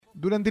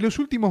Durante los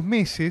últimos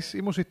meses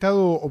hemos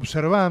estado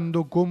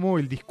observando cómo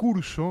el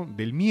discurso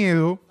del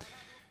miedo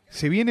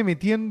se viene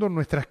metiendo en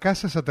nuestras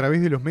casas a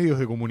través de los medios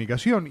de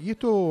comunicación. Y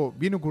esto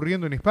viene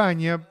ocurriendo en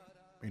España,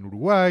 en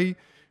Uruguay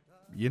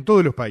y en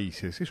todos los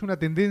países. Es una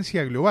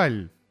tendencia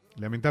global,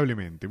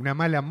 lamentablemente, una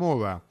mala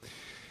moda.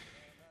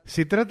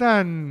 Se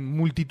tratan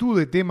multitud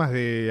de temas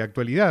de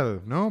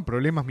actualidad, ¿no?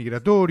 Problemas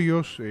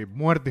migratorios,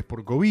 muertes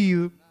por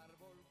COVID,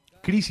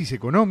 crisis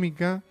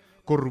económica,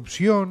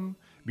 corrupción,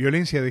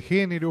 violencia de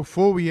género,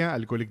 fobia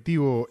al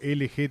colectivo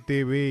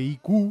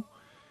LGTBIQ,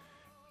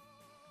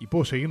 y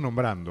puedo seguir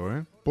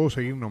nombrando, puedo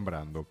seguir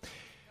nombrando.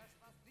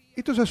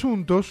 Estos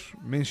asuntos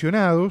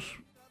mencionados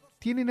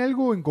tienen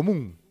algo en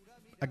común.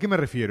 ¿A qué me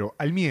refiero?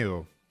 Al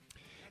miedo.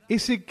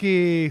 Ese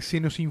que se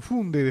nos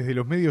infunde desde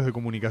los medios de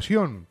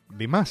comunicación,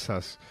 de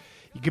masas,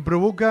 y que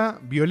provoca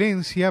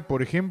violencia,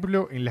 por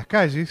ejemplo, en las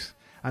calles,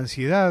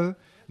 ansiedad,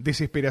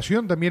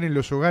 desesperación también en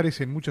los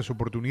hogares en muchas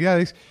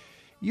oportunidades.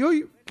 Y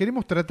hoy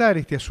queremos tratar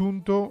este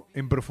asunto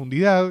en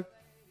profundidad,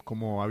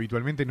 como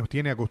habitualmente nos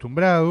tiene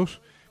acostumbrados,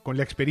 con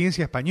la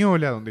experiencia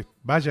española, donde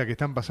vaya que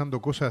están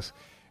pasando cosas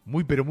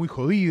muy pero muy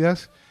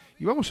jodidas.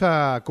 Y vamos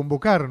a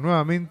convocar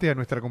nuevamente a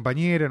nuestra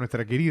compañera, a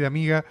nuestra querida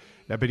amiga,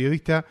 la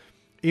periodista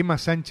Emma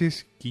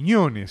Sánchez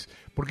Quiñones.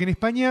 Porque en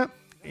España,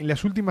 en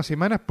las últimas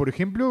semanas, por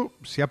ejemplo,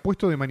 se ha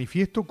puesto de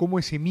manifiesto cómo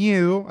ese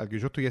miedo, al que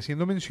yo estoy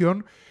haciendo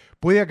mención,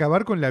 puede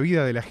acabar con la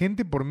vida de la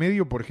gente por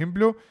medio, por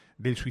ejemplo,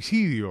 del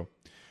suicidio.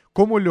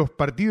 Cómo los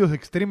partidos de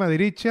extrema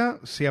derecha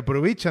se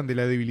aprovechan de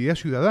la debilidad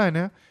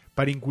ciudadana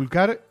para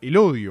inculcar el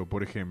odio,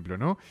 por ejemplo,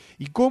 ¿no?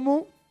 Y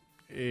cómo,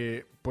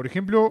 por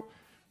ejemplo,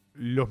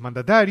 los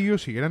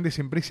mandatarios y grandes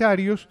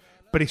empresarios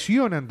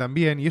presionan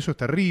también, y eso es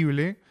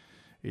terrible,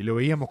 lo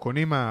veíamos con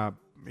Emma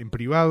en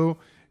privado,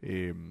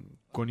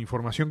 con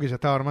información que ya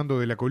estaba armando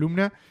de la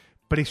columna,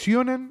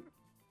 presionan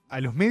a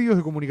los medios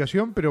de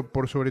comunicación, pero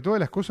por sobre todas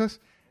las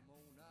cosas,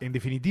 en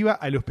definitiva,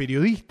 a los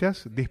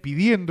periodistas,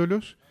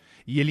 despidiéndolos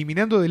y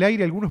eliminando del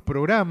aire algunos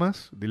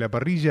programas de la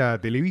parrilla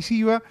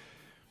televisiva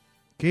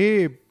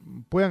que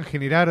puedan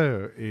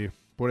generar,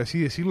 por así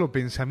decirlo,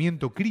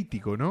 pensamiento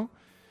crítico, ¿no?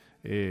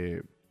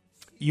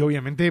 Y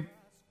obviamente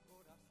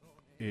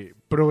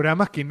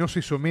programas que no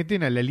se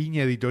someten a la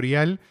línea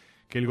editorial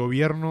que el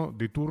gobierno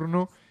de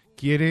turno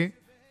quiere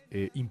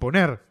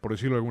imponer, por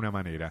decirlo de alguna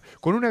manera.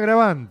 Con un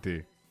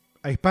agravante: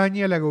 a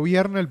España la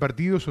gobierna el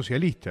Partido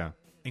Socialista,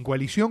 en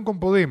coalición con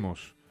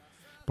Podemos.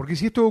 Porque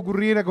si esto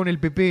ocurriera con el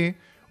PP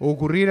o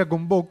ocurriera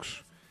con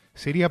Vox,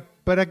 sería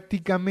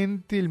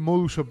prácticamente el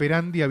modus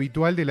operandi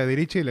habitual de la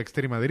derecha y de la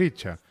extrema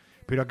derecha.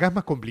 Pero acá es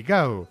más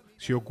complicado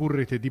si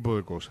ocurre este tipo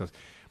de cosas.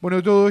 Bueno,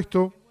 de todo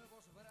esto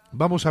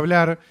vamos a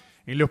hablar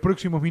en los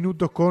próximos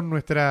minutos con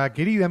nuestra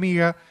querida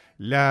amiga,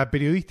 la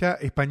periodista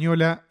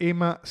española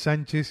Emma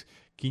Sánchez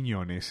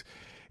Quiñones.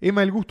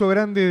 Emma, el gusto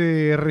grande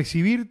de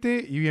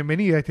recibirte y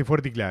bienvenida a este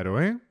Fuerte y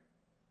Claro, ¿eh?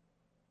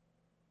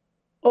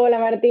 Hola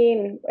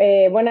Martín,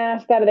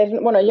 buenas tardes.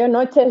 Bueno, yo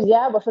noches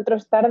ya,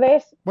 vosotros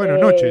tardes. Bueno,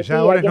 noche, ya sí,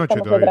 ahora es aquí noche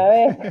estamos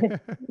todavía. otra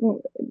vez.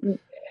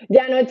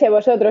 Ya noche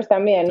vosotros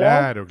también, ¿no?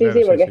 Claro, claro, Sí,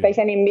 sí, porque sí. estáis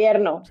en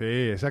invierno.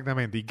 Sí,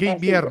 exactamente. Y qué Así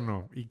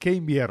invierno, y qué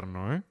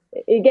invierno, ¿eh?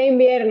 y qué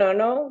invierno,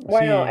 ¿no?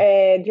 Bueno,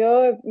 Sí.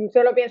 yo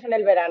solo pienso en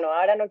el verano,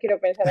 ahora no quiero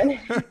pensar en el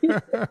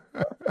invierno,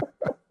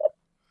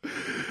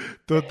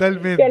 que lo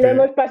Totalmente.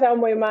 hemos pasado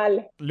muy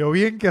mal. Lo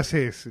bien que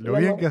haces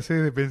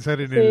de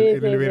pensar en Sí, en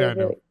el sí, sí,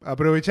 verano. sí.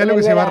 Aprovechá En lo que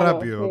el se va verano,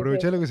 rápido, sí, sí.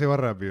 aprovechá lo que se va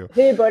rápido.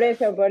 Sí, por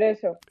eso, por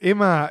eso.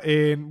 Emma,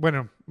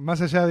 bueno,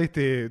 más allá de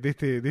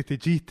este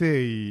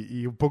chiste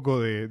y un poco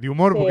de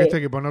humor, porque esto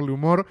hay Sí, que ponerle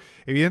humor,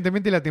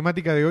 evidentemente la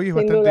temática de hoy es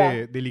sin bastante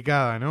duda.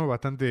 delicada, ¿no?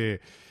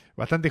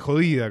 Bastante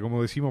jodida,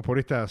 como decimos, por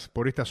estas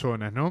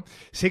zonas, ¿no?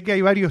 Sé que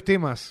hay varios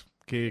temas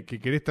que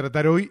querés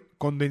tratar hoy,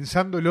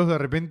 condensándolos de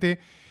repente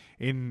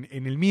en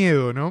el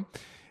miedo, ¿no?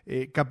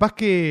 Capaz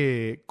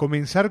que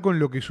comenzar con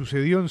lo que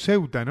sucedió en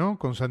Ceuta, ¿no?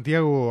 Con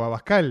Santiago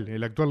Abascal,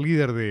 el actual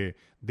líder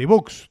de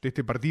Vox, de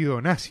este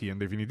partido nazi, en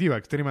definitiva,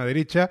 extrema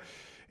derecha,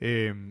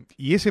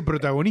 y ese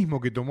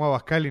protagonismo que tomó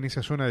Abascal en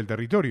esa zona del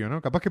territorio,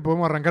 ¿no? Capaz que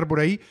podemos arrancar por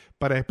ahí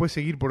para después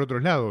seguir por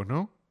otros lados,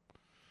 ¿no?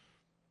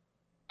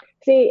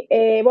 Sí,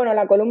 bueno,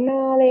 la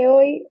columna de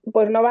hoy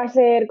pues no va a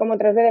ser como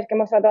otras veces que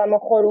hemos tratado a lo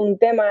mejor un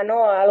tema,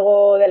 ¿no?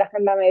 Algo de la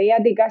agenda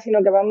mediática,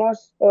 sino que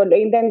o he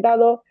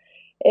intentado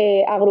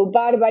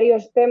agrupar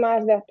varios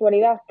temas de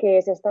actualidad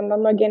que se están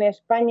dando aquí en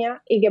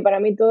España y que para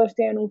mí todos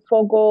tienen un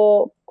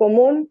foco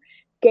común,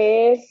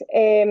 que es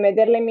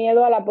meterle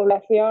miedo a la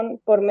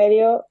población por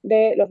medio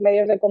de los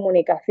medios de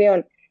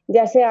comunicación,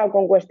 ya sea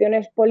con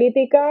cuestiones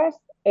políticas,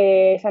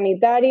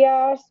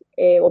 sanitarias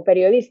o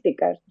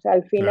periodísticas. O sea,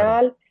 al Claro.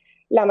 final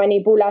la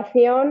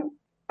manipulación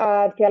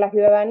hacia la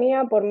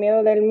ciudadanía por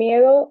miedo del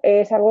miedo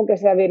es algo que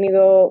se ha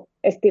venido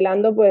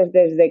estilando pues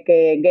desde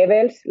que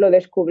Goebbels lo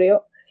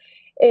descubrió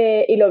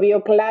y lo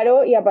vio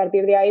claro, y a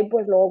partir de ahí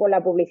pues luego con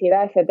la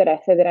publicidad, etcétera,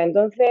 etcétera.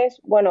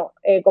 Entonces, bueno,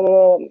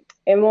 como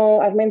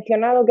has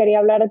mencionado, quería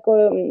hablar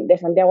de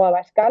Santiago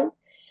Abascal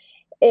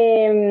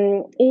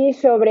y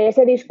sobre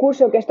ese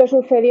discurso, que esto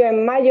sucedió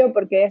en mayo,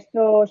 porque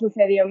esto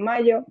sucedió en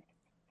mayo,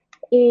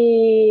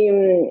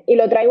 y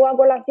lo traigo a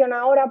colación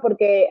ahora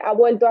porque ha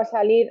vuelto a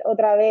salir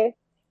otra vez,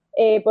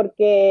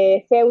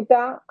 porque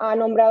Ceuta ha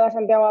nombrado a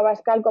Santiago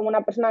Abascal como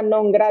una persona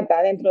non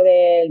grata dentro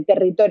del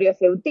territorio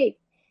ceutí.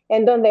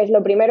 Entonces,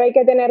 lo primero hay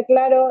que tener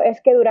claro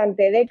es que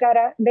durante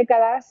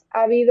décadas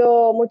ha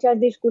habido muchas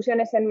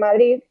discusiones en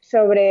Madrid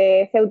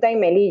sobre Ceuta y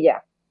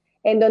Melilla,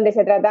 en donde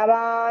se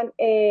trataban,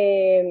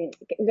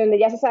 donde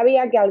ya se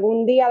sabía que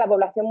algún día la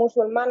población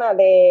musulmana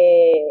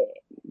de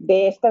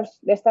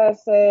estas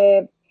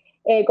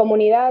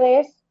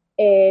comunidades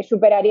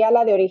superaría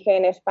la de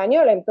origen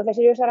español. Entonces,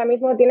 ellos ahora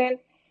mismo tienen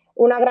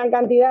una gran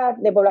cantidad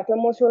de población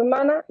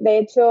musulmana, de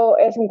hecho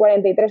es un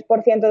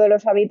 43% de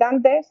los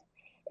habitantes,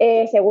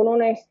 según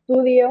un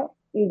estudio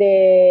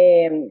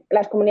de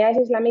las comunidades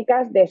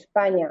islámicas de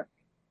España.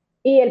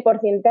 Y el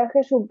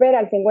porcentaje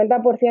supera el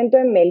 50%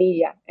 en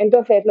Melilla.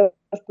 Entonces, los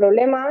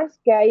problemas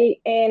que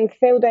hay en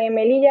Ceuta y en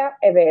Melilla,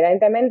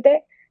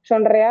 evidentemente,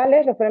 son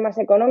reales, los problemas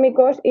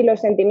económicos y los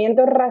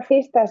sentimientos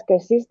racistas que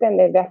existen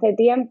desde hace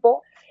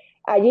tiempo,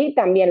 allí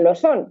también lo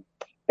son.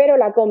 Pero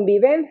la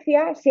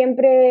convivencia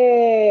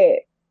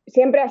siempre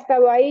ha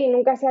estado ahí y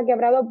nunca se ha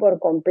quebrado por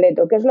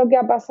completo. ¿Qué es lo que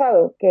ha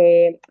pasado?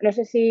 Que no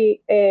sé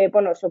si,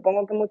 bueno,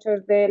 supongo que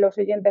muchos de los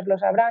oyentes lo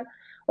sabrán,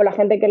 o la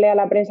gente que lea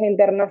la prensa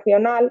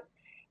internacional,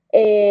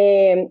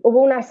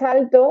 hubo un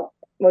asalto,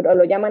 bueno,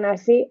 lo llaman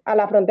así, a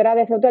la frontera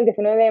de Ceuta el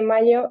 19 de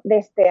mayo de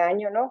este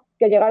año, ¿no?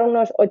 Que llegaron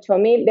unos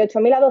 8.000, de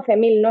 8.000 a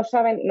 12.000, no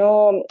saben,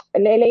 no,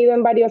 he leído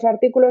en varios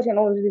artículos y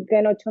unos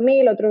dicen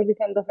 8.000, otros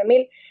dicen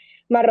 12.000,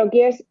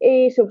 marroquíes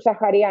y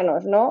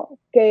subsaharianos, ¿no?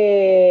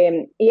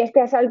 Y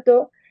este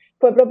asalto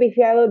fue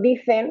propiciado,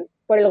 dicen,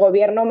 por el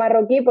gobierno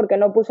marroquí porque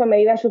no puso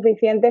medidas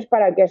suficientes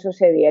para que eso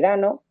se diera,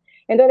 ¿no?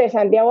 Entonces,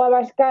 Santiago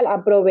Abascal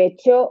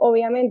aprovechó,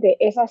 obviamente,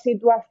 esa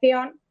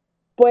situación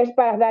pues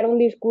para dar un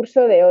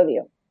discurso de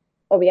odio,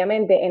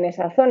 obviamente, en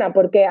esa zona,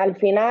 porque al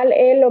final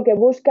él lo que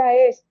busca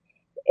es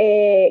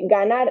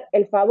ganar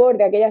el favor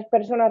de aquellas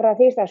personas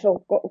racistas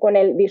o con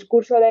el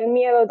discurso del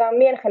miedo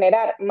también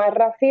generar más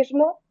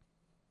racismo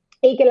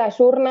y que las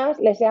urnas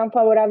le sean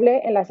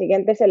favorables en las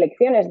siguientes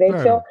elecciones. De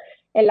hecho,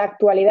 en la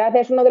actualidad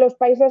es uno de los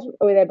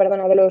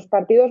de los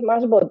partidos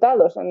más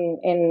votados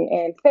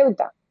en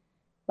Ceuta,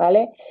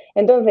 ¿vale?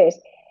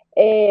 Entonces,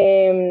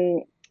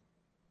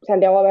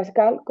 Santiago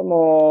Abascal,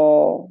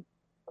 como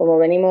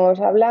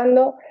venimos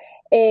hablando,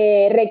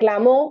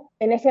 reclamó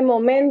en ese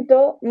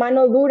momento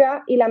mano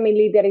dura y la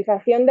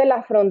militarización de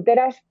la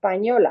frontera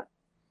española,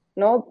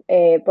 ¿no?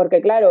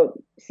 Porque, claro,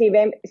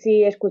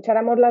 si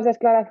escucháramos las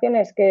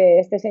declaraciones que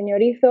este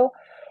señor hizo,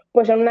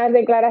 pues son unas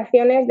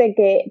declaraciones de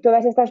que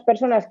todas estas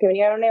personas que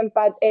vinieron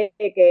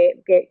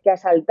que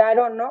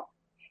asaltaron, ¿no?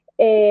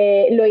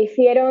 Lo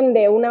hicieron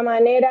de una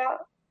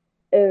manera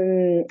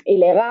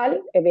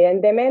ilegal,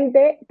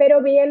 evidentemente,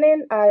 pero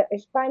vienen a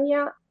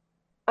España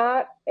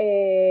a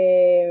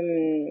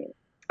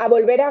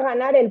volver a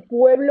ganar el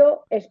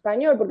pueblo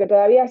español, porque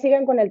todavía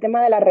siguen con el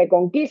tema de la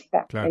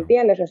reconquista,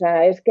 ¿entiendes? O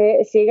sea, es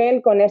que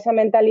siguen con esa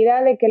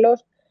mentalidad de que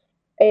los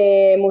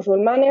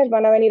musulmanes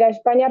van a venir a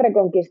España a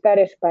reconquistar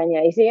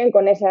España y siguen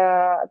con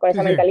esa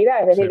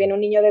mentalidad, es decir, viene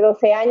un niño de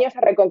 12 años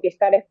a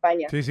reconquistar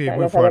España. Sí, sí, o sea,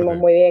 muy no sabemos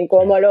fuerte. muy bien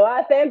cómo lo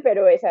hacen,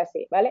 pero es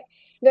así, ¿vale?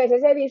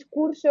 Entonces, ese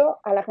discurso,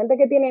 a la gente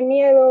que tiene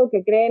miedo,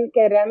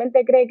 que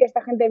realmente cree que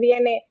esta gente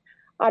viene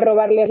a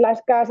robarles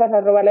las casas,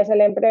 a robarles el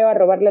empleo, a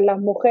robarles las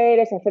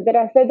mujeres,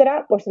 etcétera,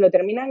 etcétera, pues se lo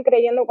terminan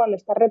creyendo cuando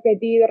está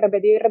repetido,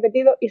 repetido y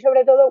repetido, y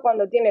sobre todo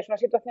cuando tienes una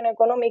situación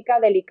económica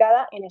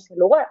delicada en ese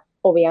lugar,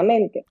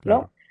 obviamente,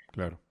 ¿no?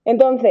 Claro.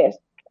 Entonces,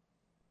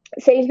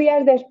 6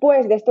 días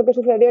después de esto que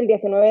sucedió el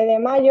 19 de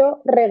mayo,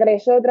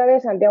 regresó otra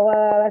vez Santiago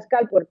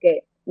Abascal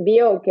porque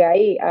vio que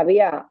ahí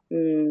había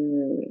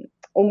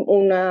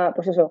una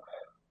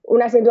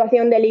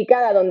situación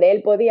delicada donde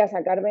él podía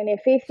sacar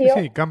beneficio,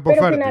 campo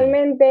pero fértil.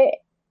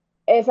 Finalmente,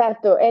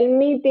 exacto, el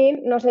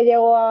mitin no se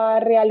llegó a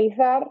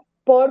realizar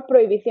por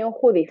prohibición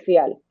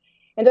judicial.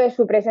 Entonces,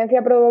 su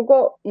presencia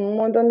provocó un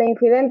montón de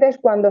incidentes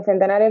cuando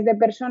centenares de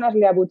personas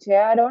le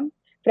abuchearon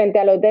frente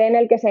al hotel en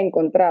el que se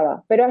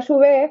encontraba. Pero a su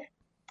vez,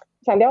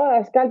 Santiago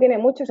Abascal tiene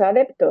muchos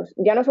adeptos,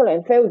 ya no solo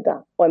en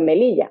Ceuta o en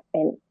Melilla,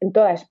 en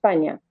toda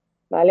España,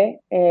 ¿vale?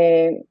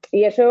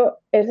 Y eso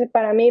es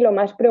para mí lo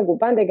más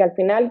preocupante, que al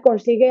final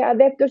consigue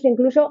adeptos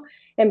incluso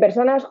en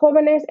personas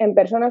jóvenes, en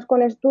personas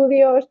con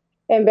estudios,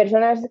 en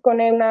personas con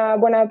una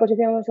buena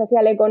posición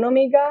social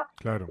económica,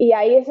 y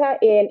ahí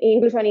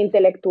incluso en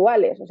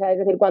intelectuales. O sea, es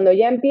decir, cuando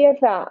ya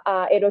empieza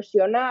a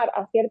erosionar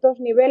a ciertos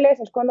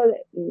niveles es cuando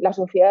la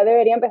sociedad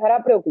debería empezar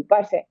a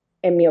preocuparse,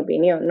 en mi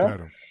opinión, ¿no?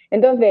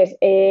 Entonces,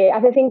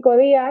 hace 5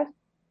 días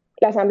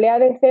la Asamblea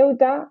de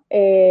Ceuta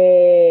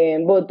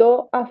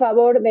votó a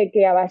favor de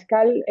que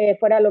Abascal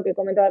fuera, lo que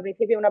comentaba al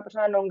principio, una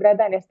persona non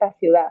grata en esta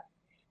ciudad,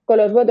 con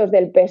los votos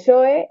del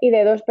PSOE y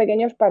de 2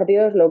 pequeños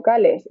partidos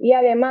locales, y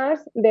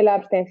además de la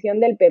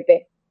abstención del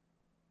PP,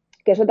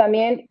 que eso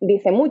también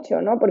dice mucho,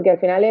 ¿no? Porque al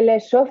final él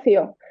es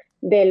socio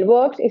del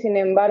Vox y sin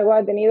embargo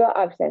ha tenido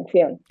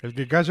abstención. El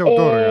que calla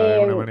otorga, de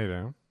alguna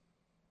manera, ¿no?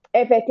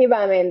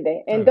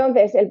 Efectivamente. Claro.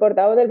 Entonces, el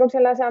portavoz del Vox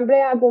en la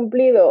Asamblea ha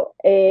cumplido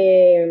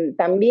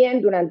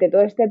también durante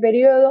todo este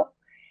periodo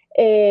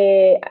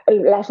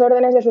las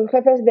órdenes de sus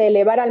jefes de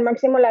elevar al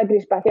máximo la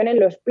crispación en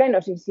los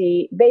plenos. Y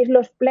si veis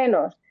los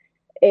plenos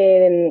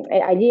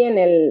allí en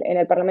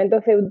el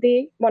Parlamento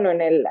ceutí, bueno,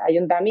 en el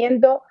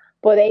ayuntamiento,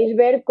 podéis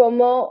ver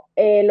cómo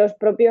los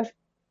propios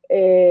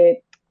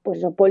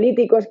pues,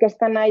 políticos que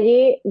están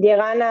allí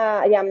llegan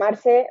a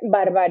llamarse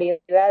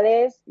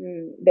barbaridades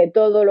de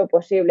todo lo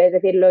posible. Es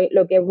decir,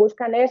 lo que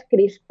buscan es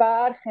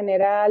crispar,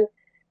 generar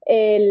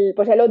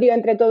pues el odio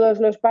entre todos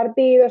los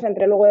partidos,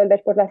 entre luego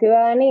después la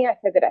ciudadanía,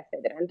 etcétera,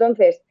 etcétera.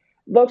 Entonces,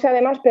 Vox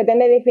además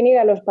pretende definir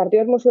a los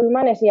partidos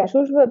musulmanes y a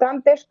sus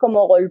votantes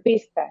como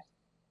golpistas,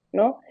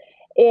 ¿no?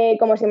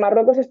 Como si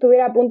Marruecos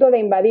estuviera a punto de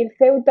invadir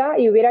Ceuta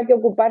y hubiera que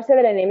ocuparse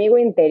del enemigo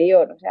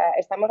interior. O sea,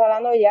 estamos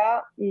hablando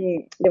ya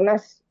de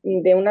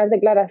unas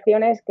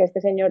declaraciones que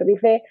este señor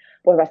dice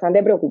pues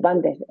bastante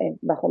preocupantes,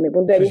 bajo mi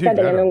punto de Sí, vista, sí,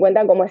 teniendo claro. en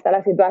cuenta cómo está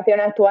la situación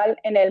actual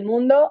en el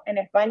mundo, en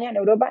España, en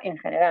Europa y en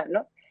general,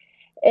 ¿no?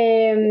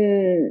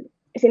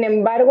 Sin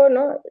embargo,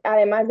 ¿no?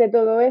 Además de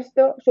todo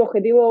esto, su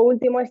objetivo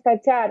último es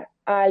tachar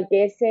al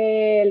que es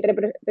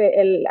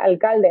el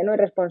alcalde, ¿no? El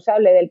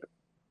responsable del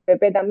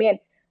PP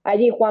también,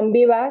 allí Juan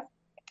Vivas,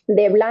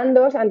 de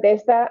blandos ante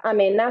esta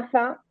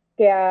amenaza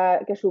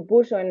que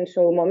supuso en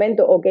su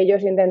momento o que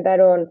ellos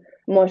intentaron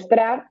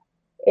mostrar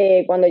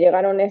cuando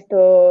llegaron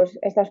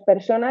estas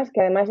personas,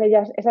 que además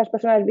esas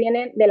personas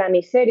vienen de la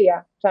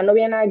miseria, o sea, no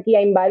vienen aquí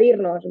a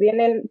invadirnos,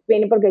 vienen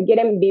porque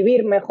quieren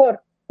vivir mejor,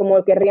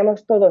 como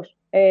querríamos todos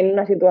en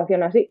una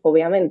situación así,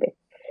 obviamente.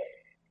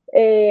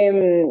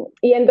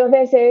 Y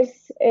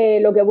entonces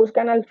lo que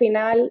buscan al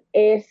final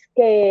es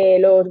que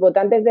los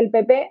votantes del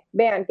PP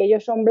vean que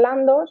ellos son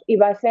blandos y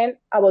pasen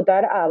a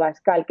votar a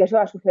Abascal, que eso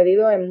ha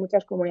sucedido en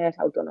muchas comunidades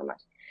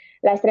autónomas.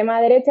 La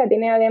extrema derecha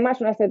tiene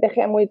además una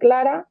estrategia muy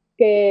clara,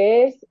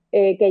 que es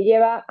que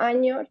lleva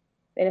años,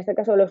 en este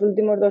caso los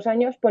últimos 2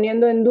 años,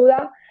 poniendo en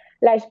duda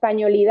la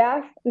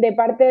españolidad de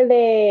parte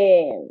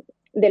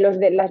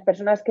de las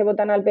personas que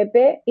votan al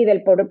PP y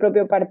del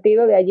propio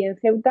partido de allí en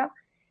Ceuta,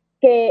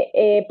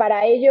 que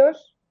para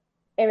ellos,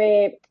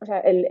 o sea,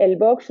 el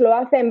Vox lo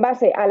hace en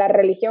base a la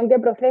religión que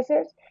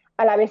profeses,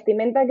 a la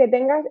vestimenta que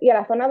tengas y a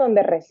la zona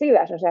donde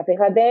residas. O sea,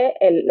 fíjate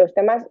los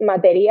temas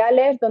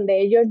materiales donde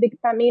ellos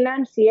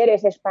dictaminan si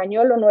eres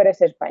español o no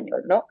eres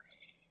español, ¿no?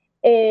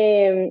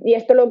 Y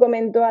esto lo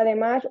comentó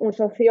además un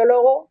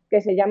sociólogo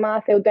que se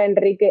llama Ceuta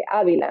Enrique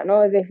Ávila,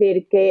 ¿no? Es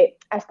decir, que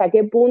hasta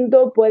qué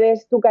punto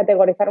puedes tú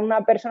categorizar a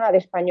una persona de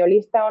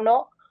españolista o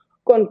no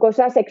con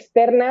cosas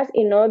externas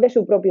y no de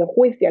su propio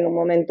juicio en un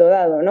momento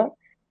dado, ¿no?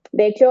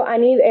 De hecho,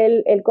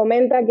 él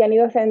comenta que han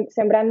ido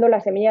sembrando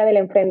la semilla del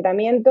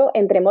enfrentamiento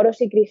entre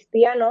moros y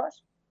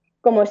cristianos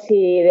como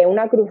si de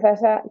una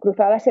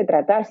cruzada se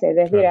tratase. Es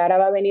decir, Claro. ahora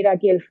va a venir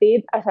aquí el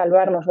Cid a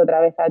salvarnos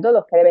otra vez a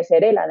todos, que debe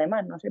ser él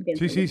además, no sé, Sí,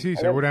 pienso yo. sí, sí,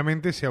 Sabemos.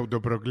 seguramente se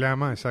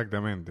autoproclama,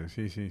 exactamente,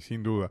 sí, sí,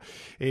 sin duda.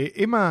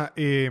 Emma,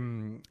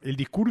 el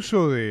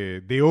discurso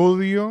de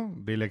odio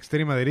de la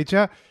extrema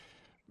derecha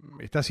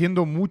está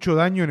haciendo mucho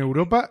daño en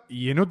Europa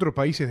y en otros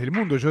países del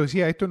mundo. Yo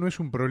decía, esto no es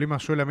un problema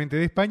solamente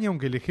de España,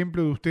 aunque el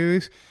ejemplo de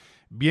ustedes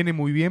viene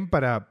muy bien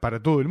para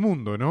todo el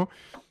mundo, ¿no?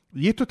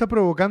 Y esto está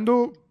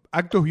provocando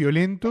actos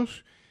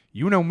violentos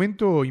y un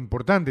aumento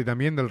importante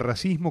también del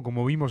racismo,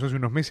 como vimos hace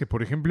unos meses,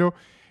 por ejemplo,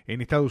 en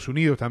Estados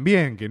Unidos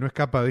también, que no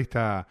escapa de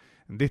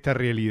esta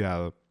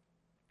realidad.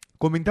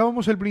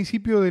 Comentábamos al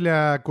principio de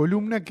la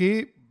columna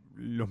que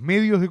los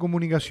medios de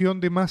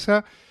comunicación de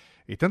masa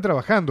están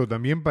trabajando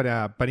también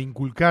para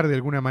inculcar de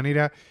alguna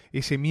manera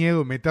ese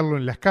miedo, meterlo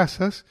en las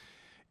casas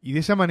y de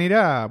esa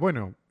manera,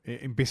 bueno,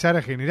 empezar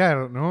a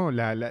generar, ¿no?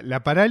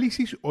 La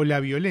parálisis o la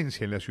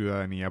violencia en la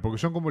ciudadanía, porque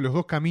son como los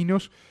dos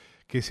caminos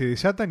que se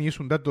desatan y es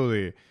un dato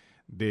de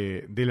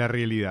la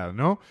realidad,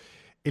 ¿no?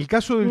 El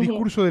caso del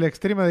discurso de la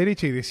extrema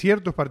derecha y de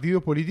ciertos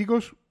partidos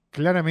políticos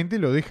claramente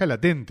lo deja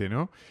latente,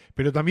 ¿no?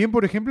 Pero también,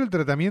 por ejemplo, el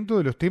tratamiento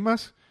de los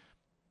temas,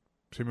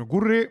 se me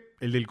ocurre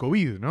el del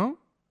COVID, ¿no?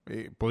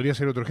 Podría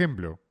ser otro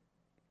ejemplo.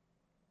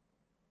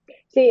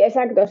 Sí,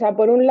 exacto. O sea,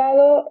 por un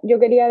lado, yo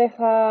quería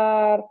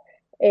dejar,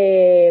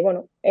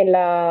 bueno, en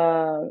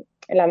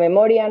la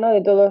memoria, ¿no?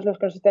 De todos los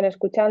que nos estén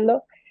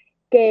escuchando,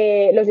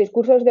 que los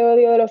discursos de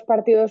odio de los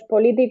partidos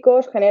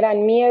políticos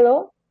generan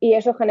miedo y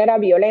eso genera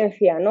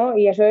violencia, ¿no?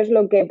 Y eso es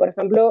lo que, por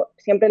ejemplo,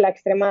 siempre la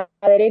extrema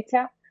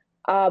derecha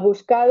ha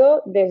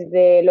buscado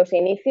desde los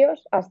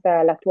inicios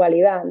hasta la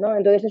actualidad, ¿no?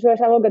 Entonces eso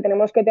es algo que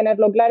tenemos que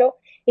tenerlo claro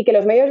y que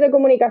los medios de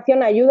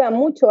comunicación ayudan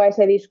mucho a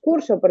ese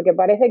discurso, porque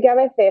parece que a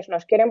veces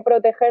nos quieren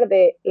proteger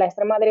de la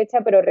extrema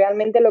derecha, pero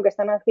realmente lo que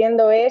están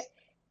haciendo es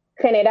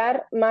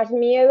generar más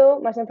miedo,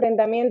 más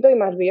enfrentamiento y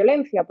más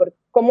violencia, por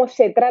cómo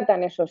se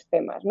tratan esos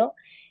temas, ¿no?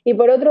 Y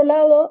por otro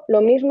lado,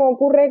 lo mismo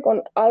ocurre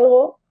con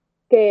algo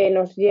que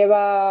nos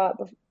lleva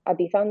pues,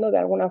 atizando de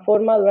alguna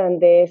forma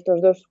durante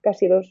estos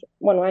casi dos,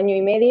 bueno, año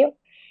y medio,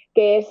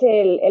 que es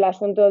el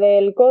asunto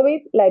del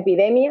COVID, la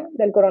epidemia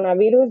del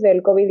coronavirus,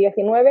 del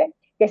COVID-19,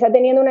 que está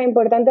teniendo una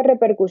importante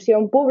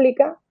repercusión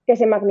pública que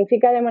se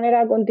magnifica de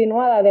manera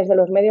continuada desde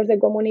los medios de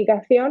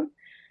comunicación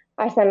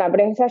hasta en la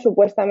prensa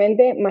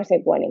supuestamente más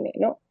ecuánime,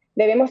 ¿no?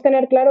 Debemos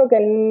tener claro que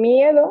el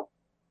miedo,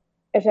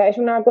 o sea, es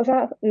una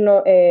cosa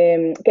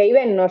que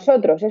vive en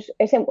nosotros,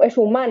 es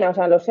humana, o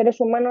sea, los seres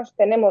humanos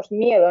tenemos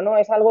miedo, ¿no?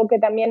 Es algo que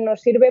también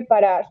nos sirve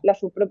para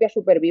su propia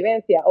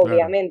supervivencia, Claro.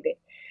 obviamente.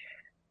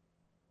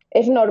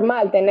 Es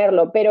normal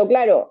tenerlo, pero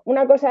claro,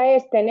 una cosa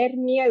es tener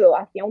miedo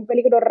hacia un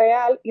peligro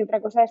real y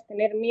otra cosa es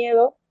tener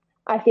miedo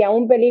hacia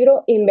un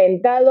peligro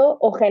inventado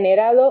o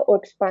generado o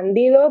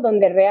expandido,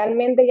 donde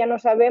realmente ya no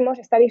sabemos,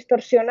 está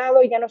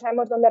distorsionado y ya no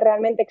sabemos dónde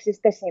realmente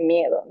existe ese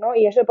miedo, ¿no?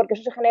 Y eso porque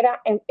eso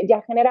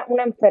ya genera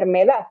una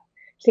enfermedad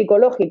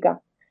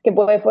psicológica que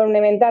puede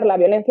fundamentar la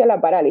violencia o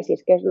la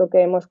parálisis, que es lo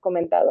que hemos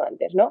comentado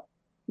antes, ¿no?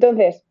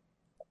 Entonces,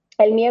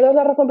 el miedo es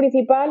la razón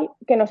principal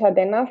que nos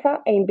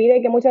atenaza e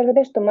impide que muchas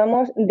veces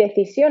tomamos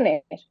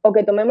decisiones o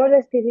que tomemos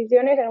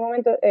decisiones en un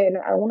momento, en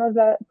algunos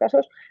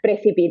casos,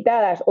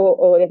 precipitadas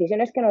o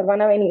decisiones que nos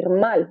van a venir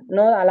mal,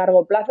 ¿no? A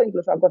largo plazo,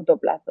 incluso a corto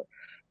plazo.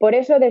 Por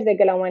eso, desde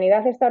que la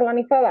humanidad está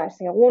organizada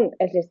según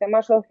el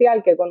sistema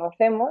social que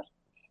conocemos,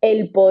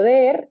 el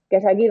poder, que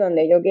es aquí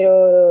donde yo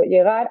quiero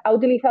llegar, ha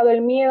utilizado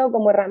el miedo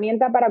como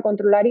herramienta para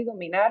controlar y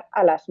dominar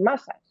a las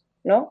masas,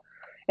 ¿no?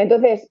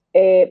 Entonces,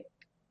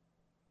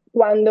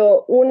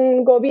 cuando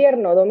un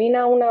gobierno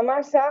domina una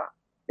masa,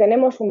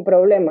 tenemos un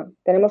problema.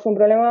 Tenemos un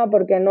problema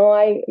porque no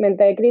hay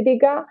mente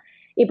crítica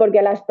y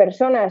porque las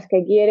personas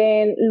que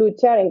quieren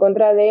luchar en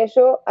contra de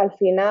eso, al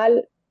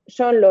final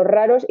son los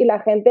raros y la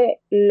gente,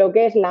 lo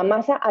que es la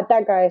masa,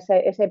 ataca a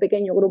ese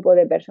pequeño grupo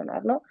de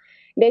personas, ¿no?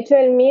 De hecho,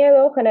 el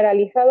miedo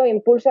generalizado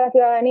impulsa a la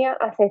ciudadanía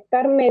a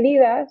aceptar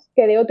medidas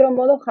que de otro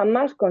modo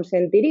jamás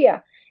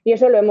consentiría. Y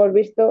eso lo hemos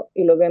visto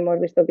y lo que hemos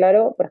visto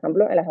claro, por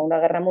ejemplo, en la Segunda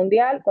Guerra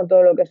Mundial, con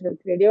todo lo que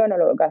sucedió en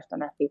el Holocausto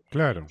nazi.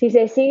 Claro. Si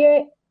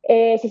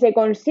se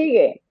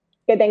consigue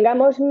que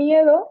tengamos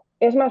miedo,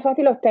 es más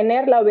fácil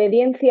obtener la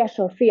obediencia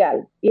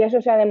social. Y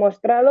eso se ha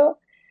demostrado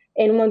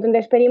en un montón de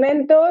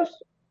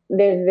experimentos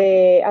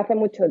desde hace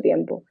mucho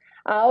tiempo.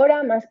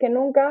 Ahora, más que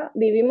nunca,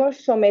 vivimos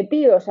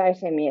sometidos a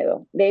ese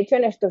miedo. De hecho,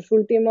 en este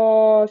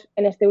último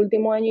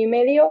año y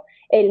medio,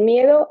 el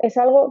miedo es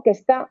algo que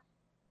está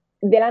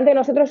delante de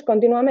nosotros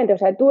continuamente. O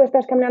sea, tú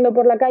estás caminando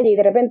por la calle y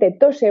de repente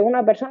tose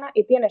una persona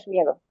y tienes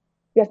miedo.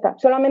 Ya está.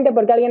 Solamente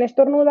porque alguien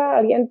estornuda,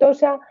 alguien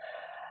tosa,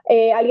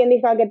 alguien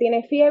diga que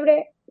tiene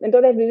fiebre.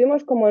 Entonces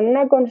vivimos como en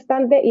una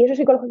constante y eso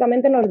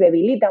psicológicamente nos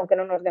debilita, aunque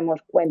no nos demos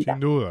Sin cuenta.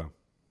 duda.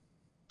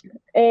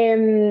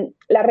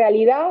 La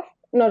realidad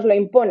nos lo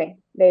impone,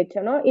 de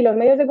hecho, ¿no? Y los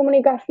medios de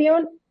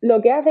comunicación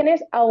lo que hacen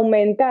es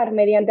aumentar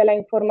mediante la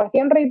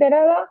información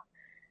reiterada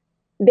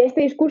de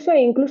este discurso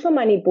e incluso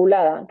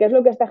manipulada, que es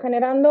lo que está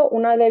generando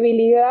una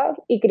debilidad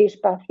y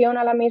crispación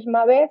a la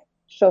misma vez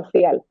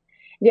social.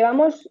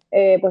 Llevamos,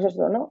 pues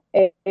eso, ¿no?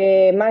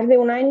 Más de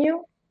un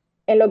año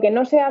en lo que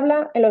no se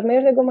habla en los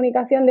medios de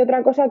comunicación de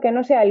otra cosa que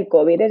no sea el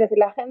COVID. Es decir,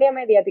 la agenda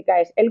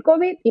mediática es el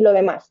COVID y lo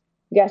demás,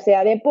 ya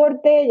sea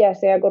deporte, ya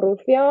sea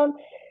corrupción,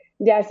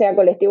 ya sea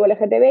colectivo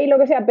LGTBI, lo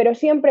que sea, pero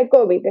siempre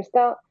COVID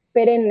está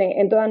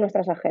perenne en todas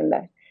nuestras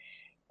agendas.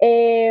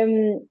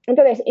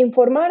 Entonces,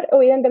 informar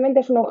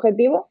evidentemente es un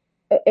objetivo,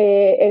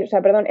 es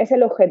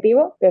el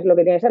objetivo, que es lo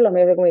que tiene que ser, los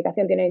medios de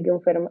comunicación tienen que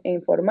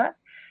informar,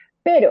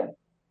 pero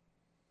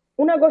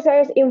una cosa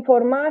es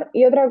informar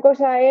y otra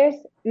cosa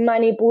es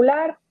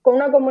manipular con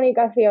una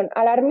comunicación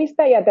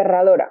alarmista y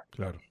aterradora,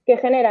 Claro. que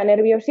genera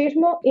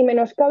nerviosismo y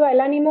menoscaba el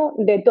ánimo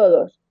de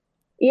todos.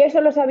 Y eso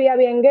lo sabía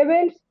bien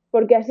Goebbels,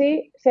 porque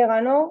así se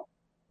ganó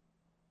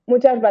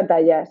muchas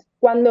batallas.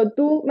 Cuando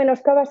tú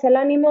menoscabas el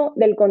ánimo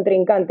del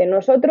contrincante,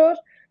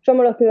 nosotros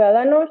somos los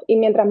ciudadanos y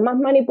mientras más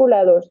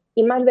manipulados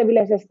y más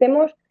débiles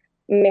estemos,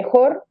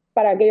 mejor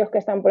para aquellos que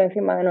están por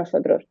encima de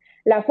nosotros.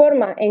 La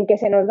forma en que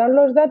se nos dan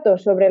los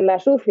datos sobre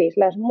las UCIs,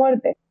 las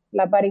muertes,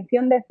 la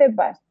aparición de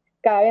cepas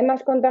cada vez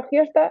más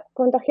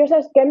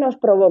contagiosas, ¿qué nos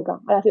provoca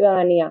a la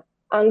ciudadanía?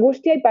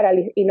 Angustia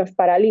y nos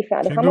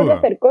paraliza. Sin Dejamos de duda.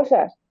 hacer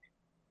cosas.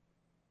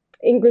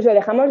 Incluso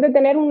dejamos de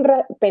tener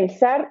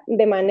pensar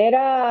de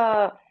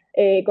manera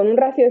con un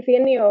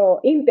raciocinio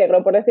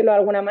íntegro, por decirlo de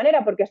alguna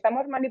manera, porque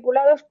estamos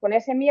manipulados con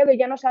ese miedo y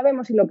ya no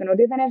sabemos si lo que nos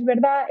dicen es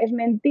verdad, es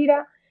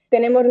mentira.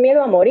 Tenemos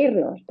miedo a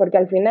morirnos, porque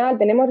al final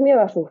tenemos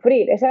miedo a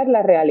sufrir, esa es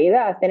la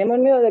realidad. Tenemos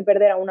miedo de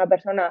perder a una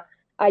persona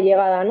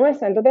allegada a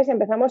nuestra, entonces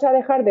empezamos a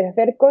dejar de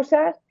hacer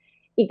cosas.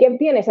 ¿Y qué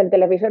tienes? El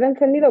televisor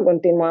encendido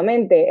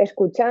continuamente,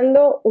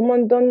 escuchando un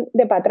montón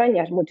de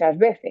patrañas muchas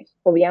veces,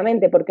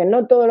 obviamente, porque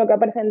no todo lo que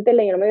aparece en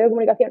tele y en los medios de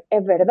comunicación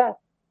es verdad,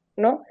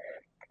 ¿no?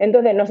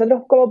 Entonces,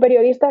 nosotros como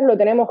periodistas lo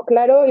tenemos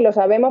claro y lo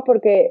sabemos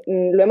porque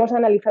lo hemos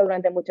analizado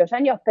durante muchos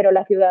años, pero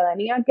la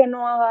ciudadanía que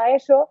no haga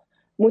eso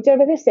muchas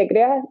veces se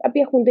crea a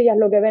pie juntillas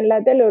lo que ve en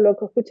la tele o lo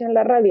que escucha en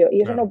la radio y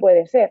eso Claro. no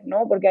puede ser,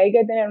 ¿no? Porque hay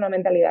que tener una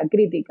mentalidad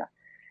crítica.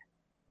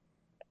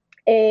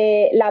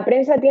 La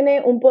prensa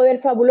tiene un poder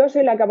fabuloso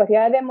y la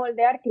capacidad de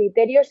moldear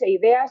criterios e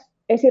ideas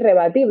es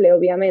irrebatible,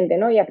 obviamente,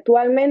 ¿no? Y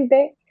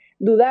actualmente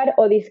dudar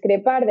o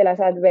discrepar de las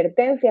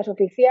advertencias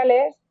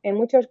oficiales en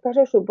muchos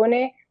casos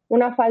supone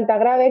una falta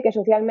grave que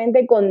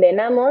socialmente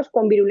condenamos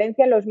con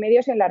virulencia en los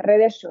medios y en las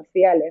redes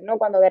sociales, ¿no?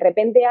 Cuando de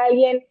repente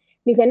alguien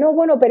dice, no,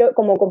 bueno, pero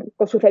como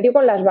sucedió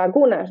con las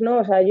vacunas, ¿no?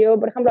 O sea, yo,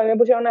 por ejemplo, a mí me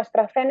pusieron una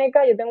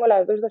AstraZeneca, yo tengo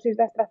las 2 dosis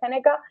de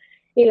AstraZeneca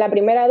y la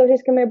primera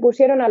dosis que me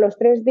pusieron a los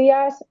 3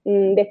 días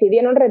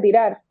decidieron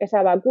retirar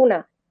esa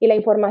vacuna y la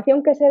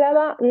información que se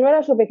daba no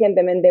era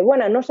suficientemente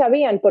buena, no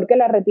sabían por qué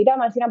la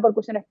retiraban, si eran por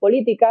cuestiones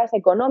políticas,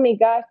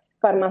 económicas,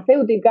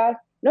 farmacéuticas,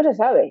 no se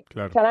sabe.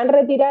 Claro. O sea, la han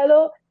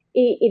retirado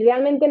y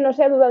realmente no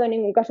se ha dudado en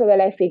ningún caso de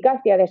la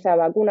eficacia de esa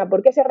vacuna.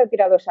 ¿Por qué se ha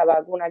retirado esa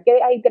vacuna? ¿Qué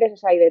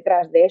intereses hay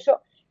detrás de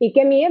eso? ¿Y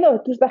qué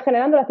miedo tú estás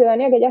generando a la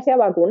ciudadanía que ya se ha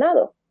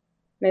vacunado?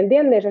 ¿Me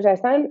entiendes? O sea,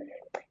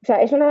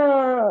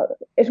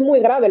 es muy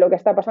grave lo que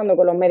está pasando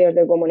con los medios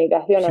de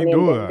comunicación. Sin a mi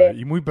duda, entender.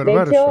 y muy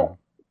perverso. De hecho,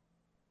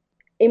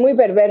 y muy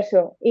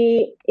perverso.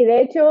 Y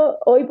de hecho,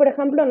 hoy, por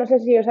ejemplo, no sé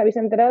si os habéis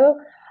enterado,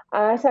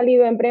 ha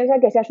salido en prensa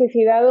que se ha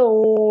suicidado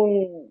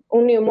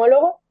un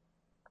neumólogo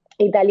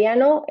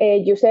italiano,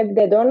 Giuseppe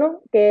De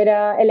Dono, que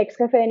era el ex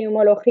jefe de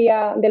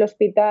neumología del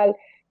hospital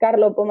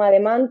Carlo Poma de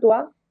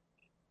Mantua,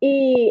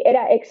 y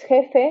era ex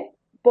jefe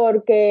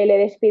porque le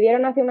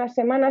despidieron hace unas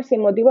semanas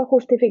sin motivos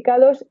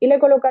justificados y le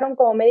colocaron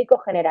como médico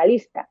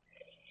generalista.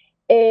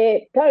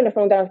 Claro, y nos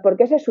preguntamos, ¿por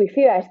qué se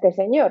suicida este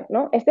señor,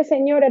 ¿no? Este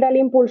señor era el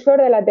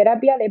impulsor de la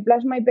terapia de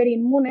plasma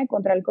hiperinmune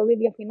contra el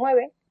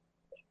COVID-19,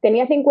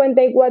 tenía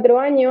 54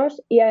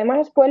 años y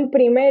además fue el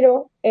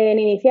primero en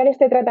iniciar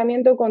este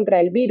tratamiento contra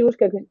el virus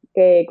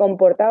que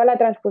comportaba la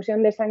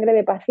transfusión de sangre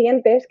de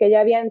pacientes que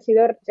ya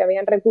se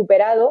habían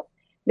recuperado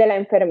de la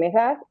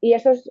enfermedad y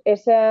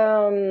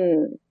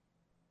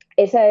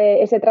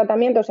ese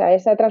tratamiento, o sea,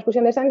 esa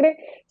transfusión de sangre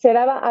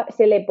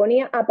se le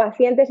ponía a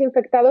pacientes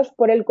infectados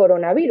por el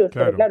coronavirus,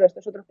 Claro. porque claro,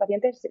 estos otros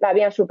pacientes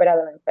habían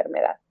superado la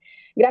enfermedad.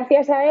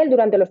 Gracias a él,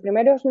 durante los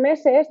primeros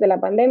meses de la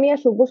pandemia,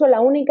 supuso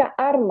la única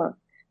arma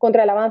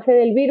contra el avance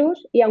del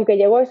virus y aunque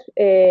llegó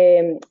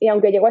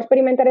a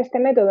experimentar este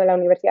método en la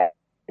Universidad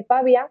de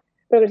Pavia,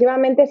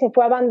 progresivamente se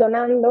fue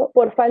abandonando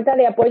por falta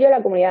de apoyo de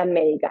la comunidad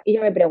médica. Y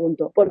yo me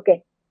pregunto, ¿por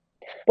qué?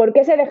 ¿Por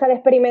qué se deja de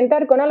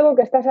experimentar con algo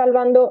que está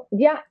salvando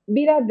ya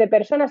vidas de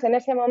personas en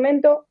ese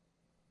momento?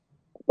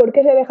 ¿Por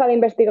qué se deja de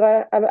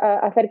investigar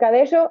acerca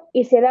de eso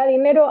y se da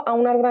dinero a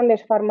unas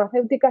grandes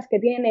farmacéuticas que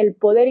tienen el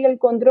poder y el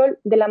control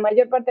de la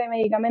mayor parte de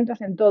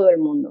medicamentos en todo el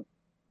mundo?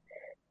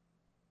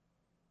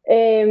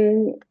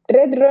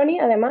 Red Ronnie,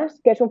 además,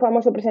 que es un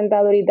famoso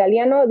presentador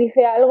italiano,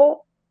 dijo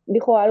algo,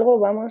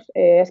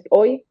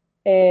 hoy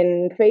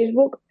en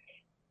Facebook,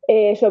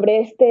 sobre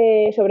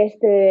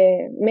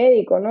este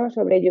médico, ¿no?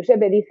 Sobre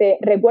Giuseppe. Dice,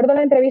 recuerdo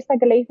la entrevista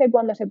que le hice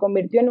cuando se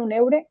convirtió en un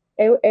héroe,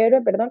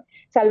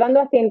 salvando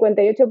a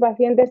 58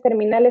 pacientes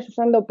terminales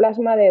usando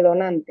plasma de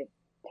donante.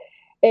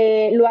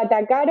 Lo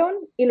atacaron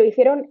y lo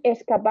hicieron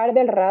escapar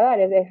del radar,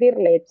 es decir,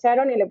 le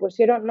echaron y le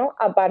pusieron, ¿no?,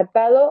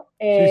 apartado,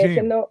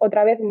 siendo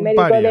otra vez un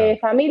médico paria de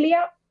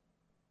familia.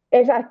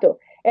 Exacto.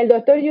 El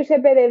doctor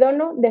Giuseppe De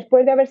Dono,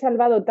 después de haber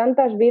salvado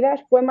tantas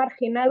vidas, fue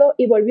marginado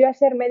y volvió a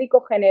ser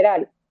médico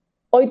general.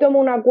 Hoy tomó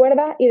una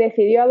cuerda y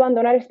decidió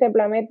abandonar este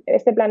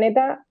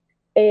planeta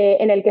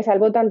en el que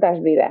salvó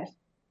tantas vidas.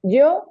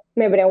 Yo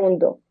me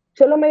pregunto,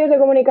 ¿son los medios de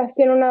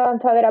comunicación una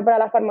lanzadera para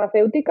las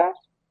farmacéuticas?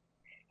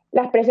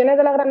 ¿Las presiones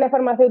de las grandes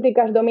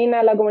farmacéuticas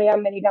dominan la comunidad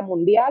médica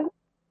mundial?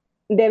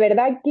 ¿De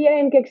verdad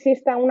quieren que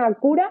exista una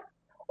cura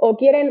o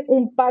quieren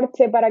un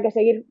parche para que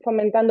seguir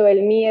fomentando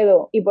el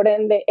miedo y por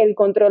ende el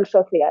control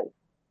social?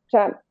 O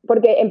sea,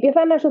 porque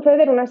empiezan a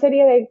suceder una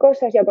serie de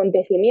cosas y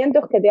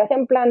acontecimientos que te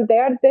hacen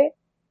plantearte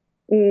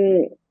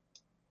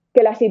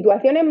que la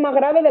situación es más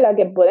grave de la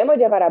que podemos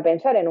llegar a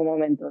pensar en un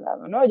momento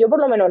dado, ¿no? Yo por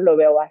lo menos lo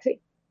veo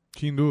así.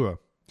 Sin duda,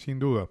 sin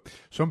duda.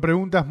 Son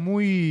preguntas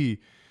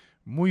muy,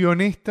 muy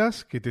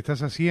honestas que te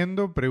estás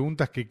haciendo,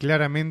 preguntas que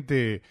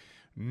claramente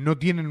no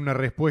tienen una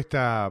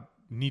respuesta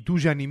ni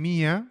tuya ni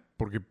mía,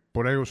 porque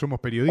por algo somos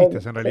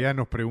periodistas, en realidad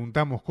nos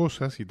preguntamos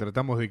cosas y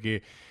tratamos de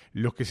que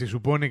los que se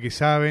supone que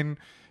saben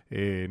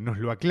nos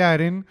lo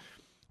aclaren,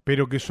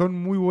 pero que son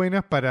muy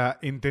buenas para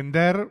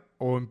entender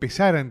o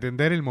empezar a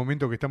entender el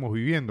momento que estamos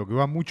viviendo, que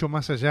va mucho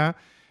más allá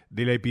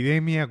de la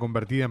epidemia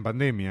convertida en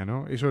pandemia,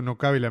 ¿no? Eso no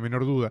cabe la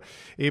menor duda.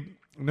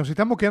 Nos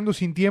estamos quedando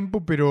sin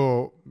tiempo,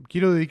 pero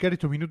quiero dedicar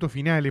estos minutos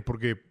finales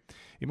porque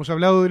hemos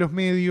hablado de los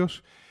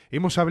medios,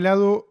 hemos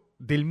hablado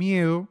del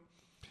miedo,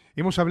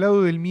 hemos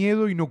hablado del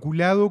miedo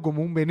inoculado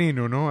como un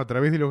veneno, ¿no? A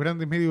través de los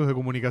grandes medios de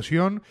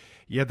comunicación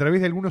y a través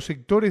de algunos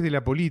sectores de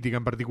la política,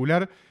 en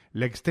particular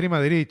la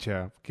extrema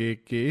derecha,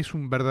 que es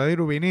un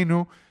verdadero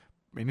veneno,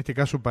 en este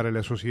caso para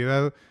la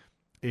sociedad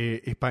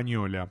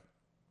española.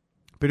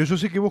 Pero yo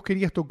sé que vos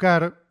querías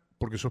tocar,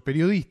 porque sos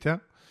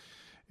periodista,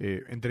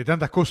 entre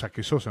tantas cosas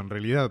que sos en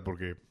realidad,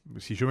 porque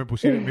si yo me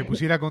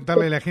pusiera a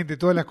contarle a la gente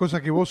todas las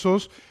cosas que vos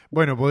sos,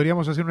 bueno,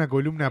 podríamos hacer una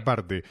columna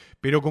aparte.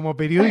 Pero como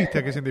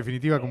periodista, que es en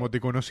definitiva como te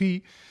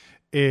conocí,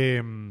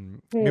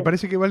 me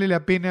parece que vale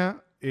la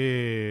pena,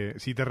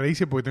 si te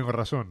reíces porque tengo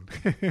razón,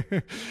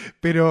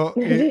 pero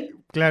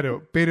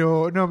claro,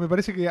 pero no, me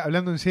parece que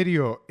hablando en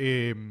serio,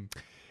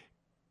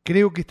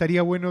 creo que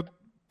estaría bueno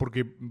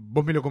porque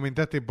vos me lo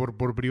comentaste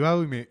por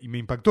privado y me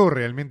impactó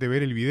realmente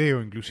ver el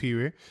video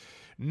inclusive,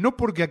 no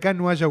porque acá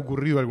no haya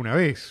ocurrido alguna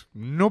vez,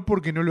 no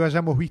porque no lo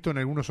hayamos visto en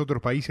algunos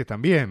otros países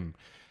también,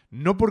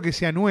 no porque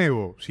sea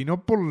nuevo,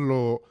 sino por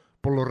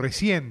lo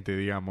reciente,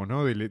 digamos,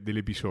 ¿no? del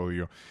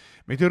episodio.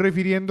 Me estoy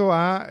refiriendo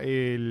a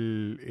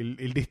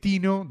el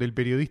destino del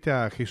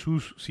periodista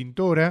Jesús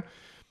Cintora,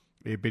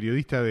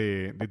 periodista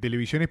de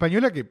televisión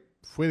española, que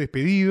fue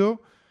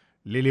despedido,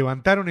 le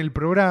levantaron el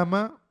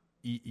programa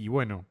y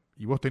bueno,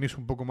 y vos tenés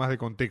un poco más de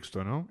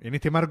contexto, ¿no? En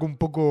este marco un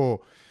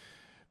poco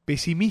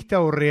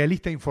pesimista o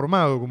realista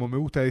informado, como me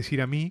gusta decir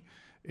a mí,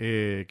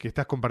 que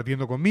estás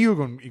compartiendo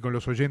conmigo y con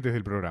los oyentes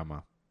del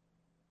programa.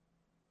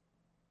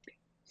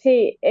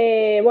 Sí,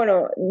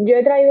 bueno, yo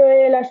he traído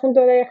el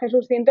asunto de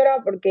Jesús Cintora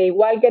porque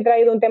igual que he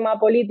traído un tema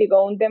político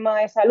o un tema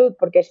de salud,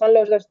 porque son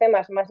los dos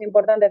temas más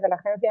importantes de la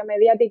agencia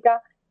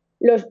mediática,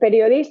 los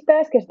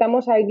periodistas que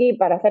estamos aquí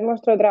para hacer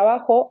nuestro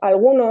trabajo,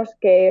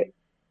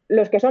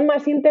 los que son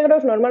más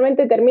íntegros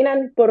normalmente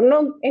terminan por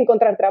no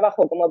encontrar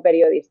trabajo como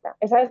periodista.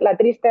 Esa es la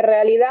triste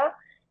realidad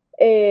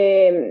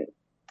que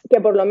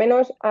por lo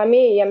menos a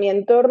mí y a mi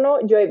entorno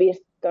yo he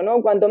visto,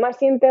 ¿no? Cuanto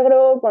más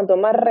íntegro, cuanto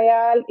más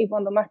real y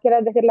cuanto más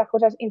quieras decir las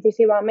cosas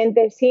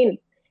incisivamente sin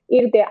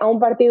irte a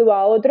un partido o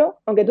a otro,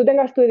 aunque tú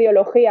tengas tu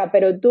ideología,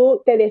 pero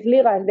tú te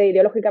desligas de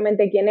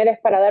ideológicamente quién eres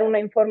para dar una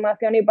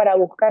información y para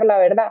buscar la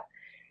verdad.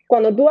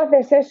 Cuando tú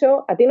haces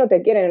eso, a ti no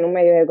te quieren en un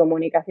medio de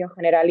comunicación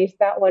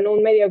generalista o en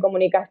un medio de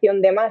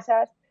comunicación de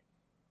masas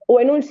o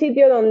en un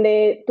sitio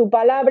donde tu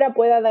palabra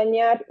pueda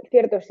dañar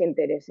ciertos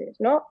intereses,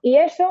 ¿no? Y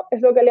eso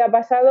es lo que le ha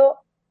pasado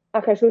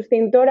a Jesús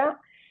Cintora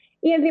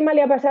y encima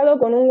le ha pasado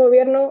con un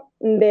gobierno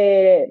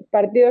del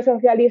Partido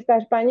Socialista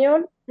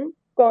Español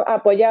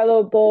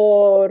apoyado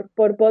por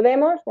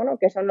Podemos, bueno,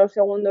 que son los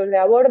segundos de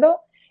a bordo,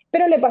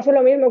 pero le pasó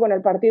lo mismo con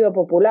el Partido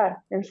Popular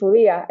en su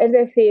día. Es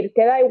decir,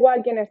 que da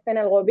igual quién esté en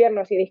el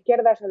gobierno, si de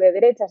izquierdas o de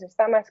derechas,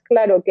 está más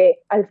claro que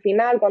al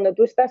final, cuando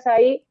tú estás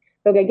ahí,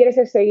 lo que quieres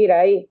es seguir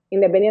ahí,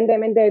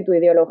 independientemente de tu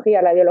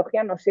ideología. La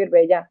ideología no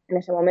sirve ya en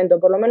ese momento,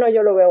 por lo menos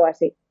yo lo veo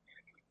así.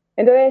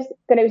 Entonces,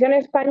 Televisión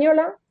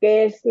Española,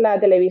 que es la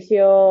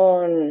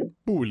televisión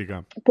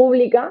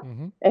pública,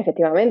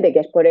 efectivamente, que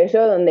es por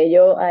eso donde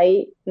yo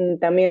ahí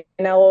también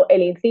hago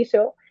el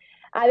inciso,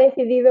 ha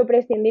decidido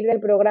prescindir del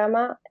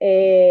programa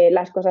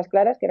Las Cosas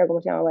Claras, que era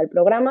como se llamaba el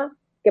programa,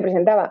 que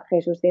presentaba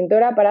Jesús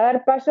Cintora para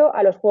dar paso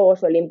a los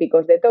Juegos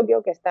Olímpicos de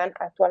Tokio, que están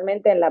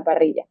actualmente en la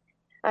parrilla.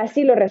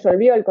 Así lo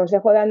resolvió el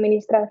Consejo de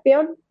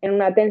Administración en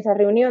una tensa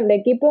reunión de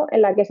equipo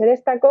en la que se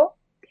destacó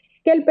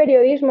que el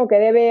periodismo que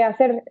debe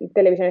hacer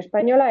Televisión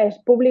Española es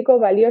público,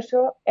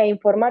 valioso e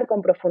informar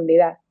con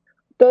profundidad.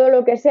 Todo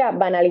lo que sea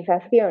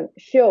banalización,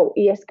 show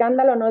y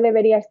escándalo no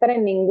debería estar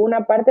en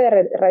ninguna parte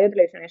de Radio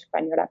Televisión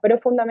Española, pero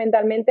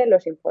fundamentalmente en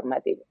los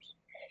informativos.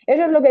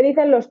 Eso es lo que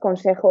dicen los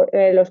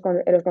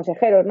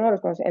consejeros, ¿no?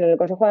 En el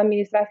Consejo de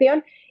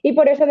Administración, y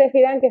por eso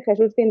decidan que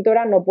Jesús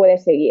Cintora no puede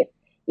seguir.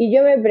 Y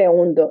yo me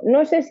pregunto,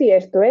 no sé si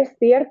esto es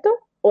cierto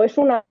o es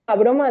una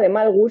broma de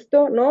mal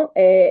gusto, ¿no?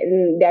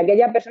 De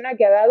aquella persona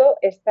que ha dado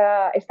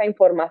esta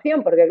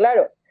información, porque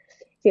claro,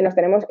 si nos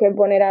tenemos que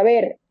poner a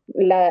ver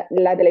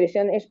la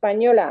televisión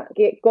española,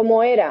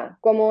 cómo era,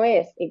 cómo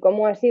es y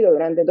cómo ha sido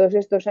durante todos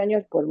estos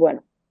años, pues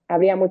bueno,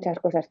 habría muchas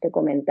cosas que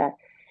comentar.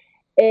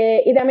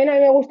 Y también a mí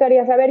me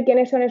gustaría saber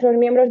quiénes son esos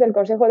miembros del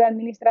Consejo de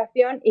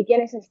Administración y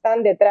quiénes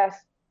están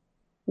detrás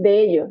de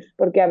ellos,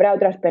 porque habrá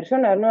otras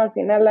personas, ¿no? Al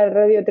final la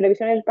Radio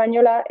Televisión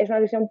Española es una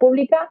televisión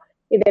pública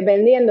y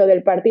dependiendo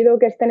del partido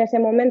que esté en ese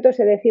momento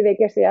se decide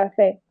que se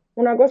hace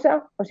una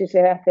cosa o si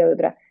se hace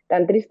otra.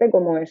 Tan triste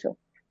como eso.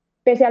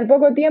 Pese al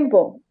poco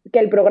tiempo que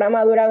el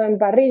programa ha durado en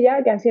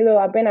parrilla, que han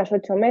sido apenas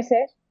 8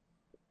 meses,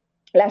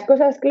 Las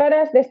Cosas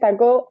Claras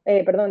desató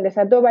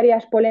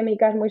varias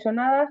polémicas muy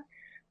sonadas.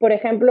 Por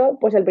ejemplo,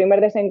 pues el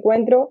primer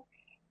desencuentro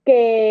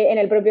que en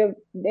el propio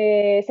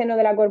seno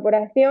de la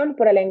corporación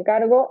por el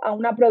encargo a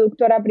una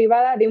productora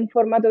privada de un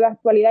formato de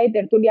actualidad y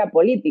tertulia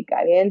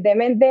política.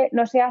 Evidentemente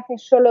no se hace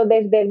solo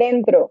desde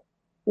dentro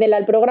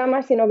del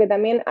programa, sino que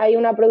también hay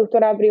una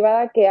productora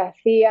privada que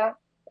hacía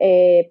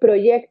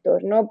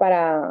proyectos, ¿no?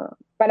 para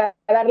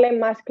darle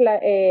más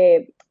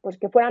pues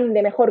que fueran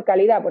de mejor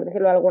calidad, por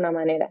decirlo de alguna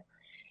manera.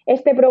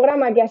 Este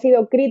programa, que ha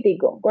sido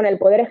crítico con el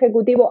Poder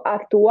Ejecutivo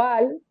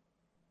actual,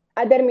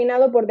 ha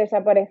terminado por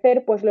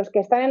desaparecer, pues los que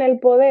están en el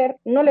poder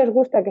no les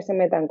gusta que se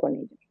metan con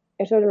ellos.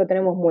 Eso lo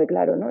tenemos muy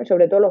claro, ¿no? Y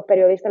sobre todo los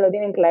periodistas lo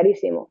tienen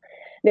clarísimo.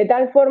 De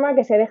tal forma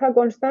que se deja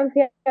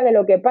constancia de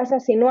lo que pasa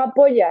si no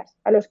apoyas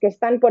a los que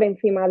están por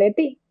encima de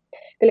ti.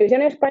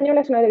 Televisión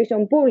Española es una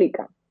televisión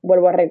pública,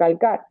 vuelvo a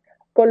recalcar,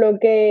 con lo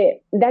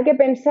que da que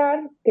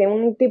pensar que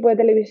un tipo de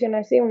televisión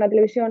así, una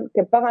televisión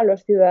que pagan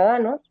los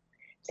ciudadanos,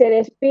 se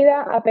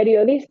despida a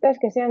periodistas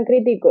que sean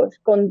críticos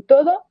con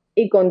todo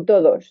y con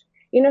todos.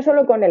 Y no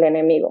solo con el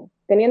enemigo,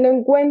 teniendo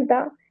en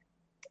cuenta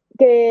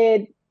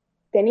que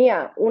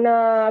tenía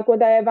una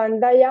cuota de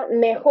pantalla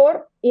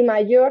mejor y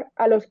mayor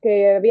a los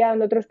que había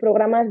en otros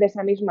programas de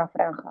esa misma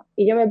franja.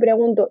 Y yo me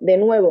pregunto, de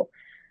nuevo,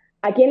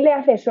 ¿a quién le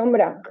hace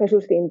sombra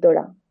Jesús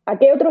Cintora? ¿A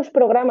qué otros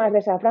programas de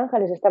esa franja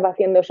les estaba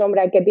haciendo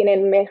sombra que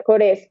tienen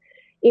mejores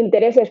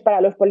intereses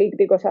para los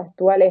políticos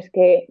actuales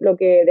que lo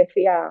que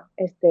decía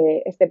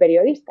este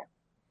periodista?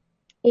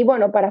 Y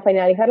bueno, para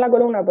finalizar la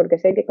columna, porque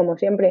sé que como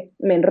siempre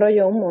me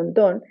enrollo un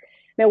montón,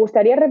 me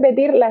gustaría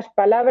repetir las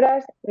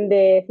palabras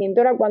de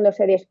Cintora cuando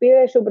se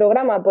despide de su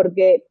programa,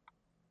 porque,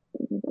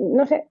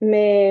 no sé,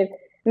 me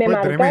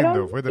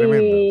marcaron Fue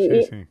tremendo,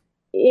 sí, sí.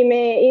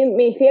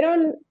 me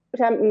hicieron, o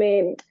sea,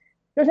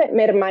 no sé,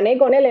 me hermané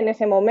con él en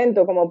ese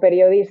momento como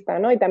periodista,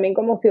 ¿no? Y también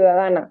como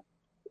ciudadana.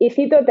 Y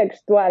cito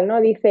textual, ¿no?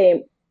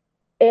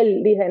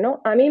 Él dice,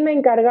 ¿no? A mí me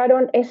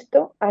encargaron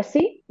esto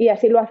así y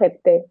así lo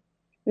acepté.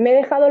 Me he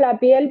dejado la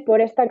piel por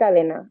esta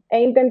cadena.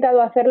 He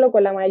intentado hacerlo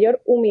con la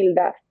mayor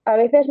humildad. A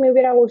veces me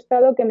hubiera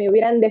gustado que me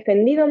hubieran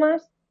defendido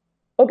más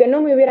o que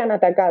no me hubieran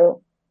atacado,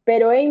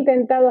 pero he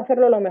intentado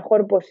hacerlo lo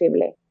mejor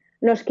posible.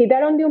 Nos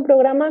quitaron de un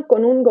programa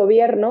con un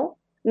gobierno,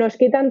 nos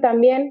quitan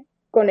también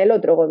con el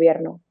otro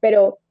gobierno,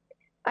 pero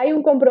hay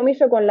un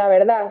compromiso con la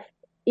verdad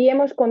y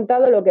hemos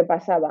contado lo que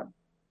pasaba.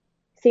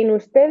 Sin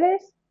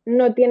ustedes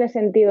no tiene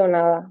sentido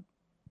nada.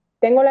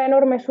 Tengo la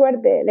enorme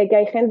suerte de que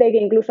hay gente que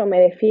incluso me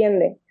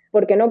defiende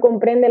porque no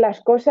comprende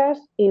las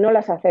cosas y no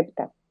las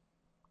acepta.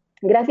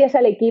 Gracias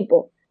al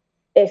equipo,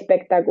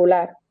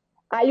 espectacular.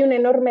 Hay un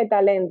enorme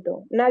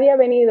talento. Nadie ha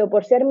venido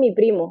por ser mi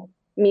primo,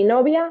 mi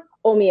novia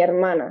o mi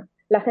hermana.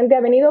 La gente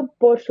ha venido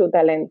por su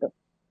talento.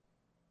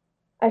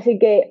 Así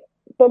que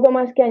poco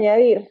más que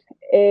añadir.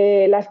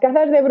 Las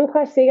cazas de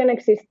brujas siguen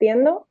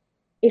existiendo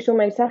y su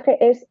mensaje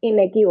es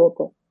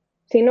inequívoco.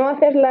 Si no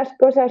haces las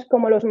cosas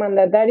como los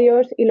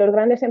mandatarios y los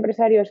grandes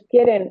empresarios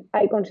quieren,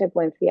 hay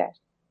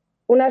consecuencias.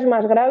 Unas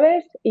más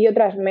graves y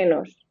otras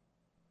menos,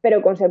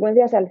 pero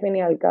consecuencias al fin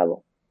y al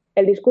cabo.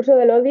 El discurso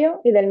del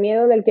odio y del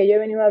miedo del que yo he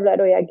venido a hablar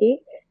hoy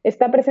aquí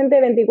está presente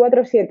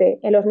 24/7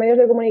 en los medios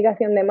de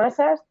comunicación de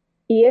masas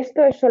y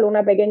esto es solo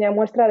una pequeña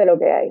muestra de lo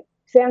que hay.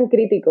 Sean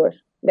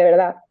críticos, de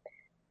verdad.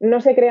 No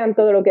se crean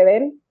todo lo que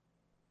ven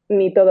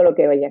ni todo lo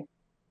que oyen.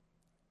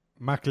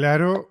 Más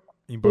claro,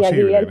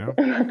 imposible, ¿no?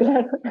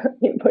 Claro,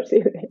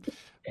 imposible.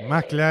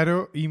 Más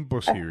claro,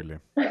 imposible.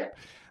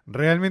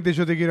 Realmente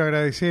yo te quiero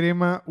agradecer,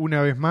 Emma,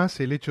 una vez más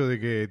el hecho de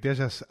que te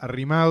hayas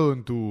arrimado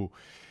en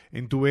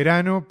tu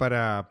verano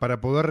para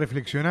poder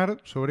reflexionar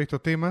sobre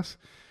estos temas,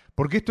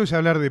 porque esto es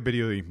hablar de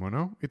periodismo,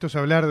 ¿no? Esto es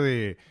hablar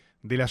de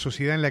la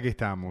sociedad en la que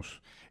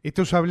estamos.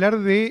 Esto es hablar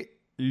de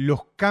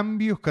los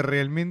cambios que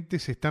realmente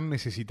se están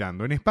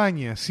necesitando. En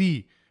España,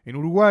 sí, en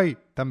Uruguay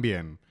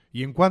también,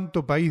 y en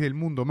cuánto país del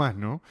mundo más,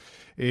 ¿no?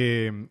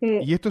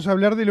 Y esto es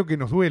hablar de lo que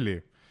nos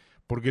duele,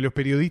 porque los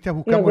periodistas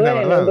buscamos la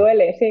verdad. Nos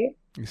duele, sí.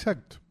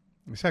 Exacto,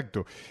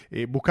 exacto.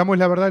 Buscamos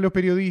la verdad de los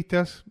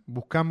periodistas,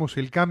 buscamos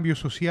el cambio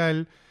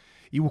social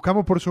y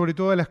buscamos por sobre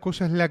todas las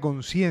cosas la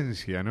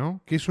conciencia,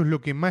 ¿no? Que eso es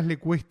lo que más le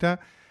cuesta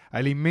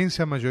a la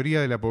inmensa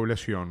mayoría de la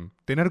población,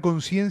 tener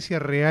conciencia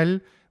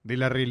real de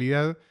la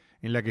realidad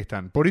en la que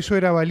están. Por eso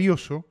era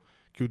valioso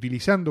que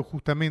utilizando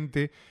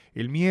justamente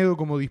el miedo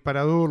como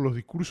disparador, los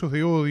discursos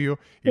de odio,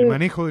 el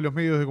manejo de los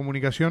medios de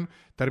comunicación,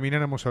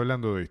 termináramos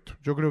hablando de esto.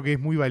 Yo creo que es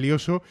muy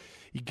valioso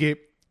y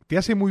que te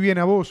hace muy bien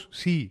a vos,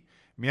 sí,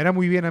 me hará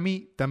muy bien a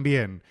mí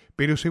también,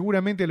 pero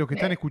seguramente a los que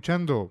están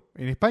escuchando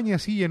en España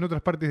sí y en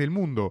otras partes del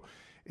mundo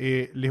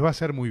les va a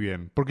hacer muy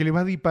bien, porque les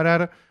va a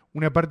disparar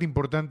una parte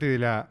importante de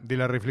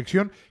la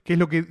reflexión, que es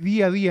lo que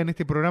día a día en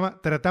este programa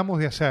tratamos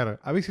de hacer.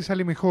 A veces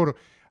sale mejor,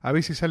 a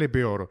veces sale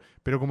peor,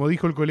 pero como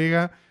dijo el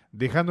colega,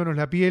 dejándonos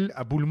la piel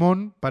a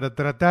pulmón para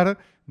tratar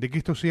de que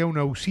esto sea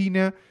una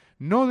usina,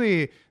 no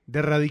de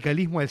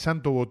radicalismo al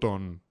santo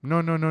botón,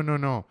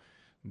 no.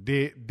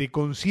 De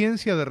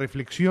conciencia, de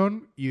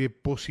reflexión y de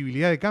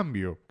posibilidad de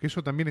cambio, que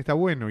eso también está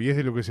bueno y es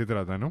de lo que se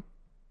trata, ¿no?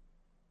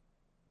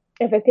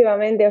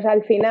 Efectivamente, o sea,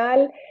 al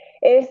final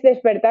es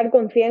despertar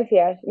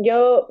conciencias.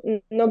 Yo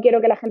no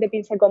quiero que la gente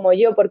piense como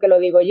yo porque lo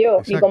digo yo,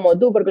 Exacto. ni como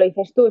tú porque lo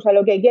dices tú. O sea,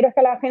 lo que quiero es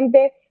que la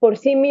gente por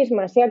sí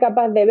misma sea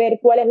capaz de ver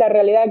cuál es la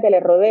realidad que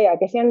les rodea,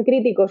 que sean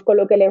críticos con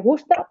lo que les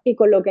gusta y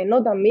con lo que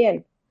no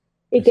también.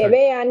 Y Exacto. que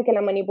vean que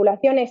la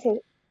manipulación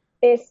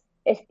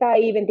está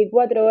ahí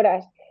 24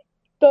 horas,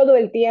 todo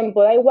el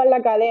tiempo, da igual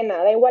la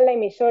cadena, da igual la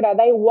emisora,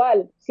 da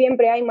igual,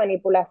 siempre hay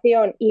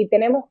manipulación y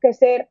tenemos que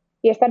ser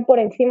y estar por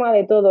encima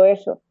de todo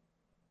eso.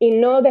 Y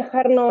no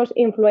dejarnos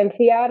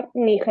influenciar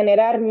ni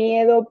generar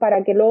miedo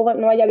para que luego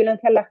no haya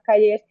violencia en las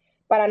calles,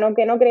 para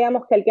que no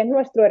creamos que el que es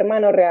nuestro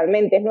hermano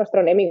realmente es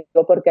nuestro enemigo,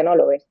 porque no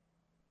lo es.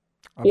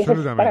 Y eso es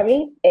para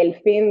mí el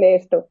fin de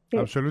esto.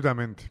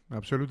 Absolutamente,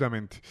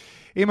 absolutamente.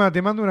 Emma,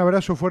 te mando un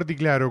abrazo fuerte y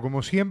claro,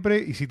 como siempre,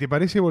 y si te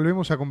parece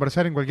volvemos a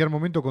conversar en cualquier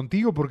momento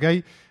contigo porque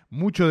hay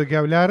mucho de qué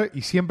hablar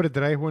y siempre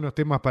traes buenos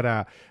temas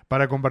para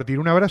compartir.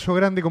 Un abrazo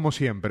grande como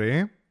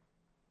siempre, ¿eh?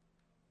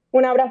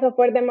 Un abrazo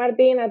fuerte,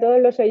 Martín, a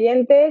todos los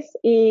oyentes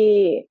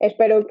y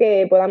espero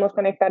que podamos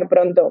conectar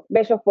pronto.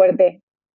 Beso fuerte.